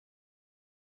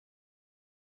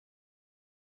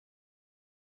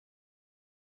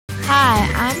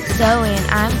I'm Zoe and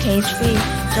I'm Cage Free.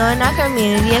 Join our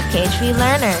community of Cage Free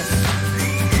learners.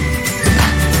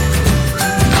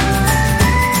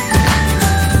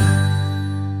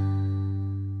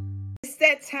 It's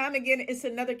that time again. It's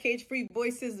another Cage Free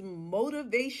Voices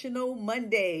Motivational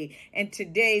Monday. And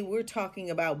today we're talking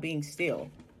about being still,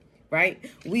 right?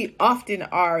 We often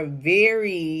are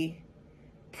very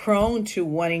prone to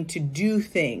wanting to do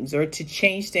things or to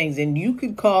change things. And you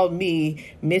could call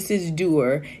me Mrs.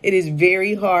 Doer. It is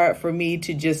very hard for me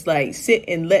to just sit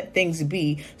and let things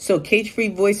be. So Cage Free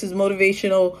Voices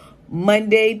Motivational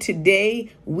Monday, today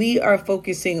we are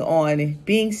focusing on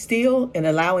being still and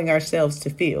allowing ourselves to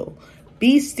feel.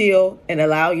 Be still and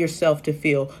allow yourself to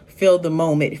feel. Feel the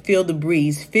moment, feel the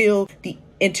breeze, feel the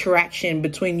interaction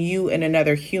between you and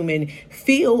another human.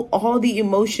 Feel all the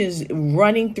emotions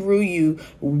running through you,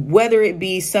 whether it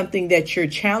be something that you're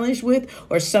challenged with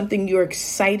or something you're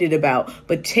excited about.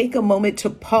 But take a moment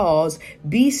to pause,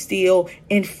 be still,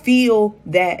 and feel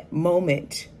that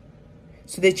moment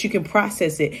so that you can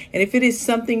process it. And if it is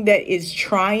something that is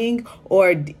trying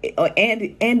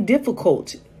and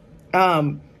difficult,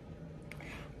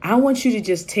 I want you to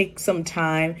just take some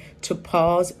time to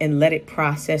pause and let it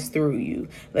process through you.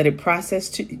 Let it process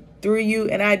through you.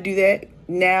 And I do that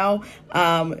now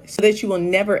so that you will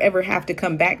never, ever have to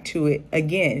come back to it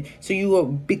again. So you will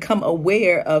become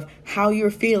aware of how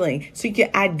you're feeling. So you can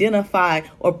identify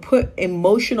or put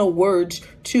emotional words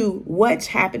to what's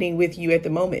happening with you at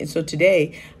the moment. And so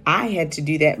today I had to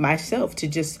do that myself, to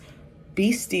just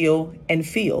be still and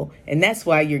feel. And that's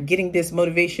why you're getting this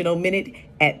motivational minute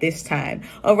at this time.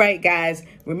 All right, guys,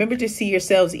 remember to see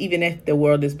yourselves even if the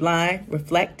world is blind.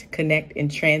 Reflect, connect, and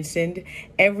transcend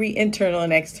every internal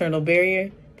and external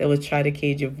barrier that will try to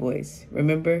cage your voice.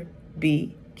 Remember,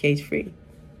 be cage free.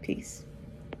 Peace.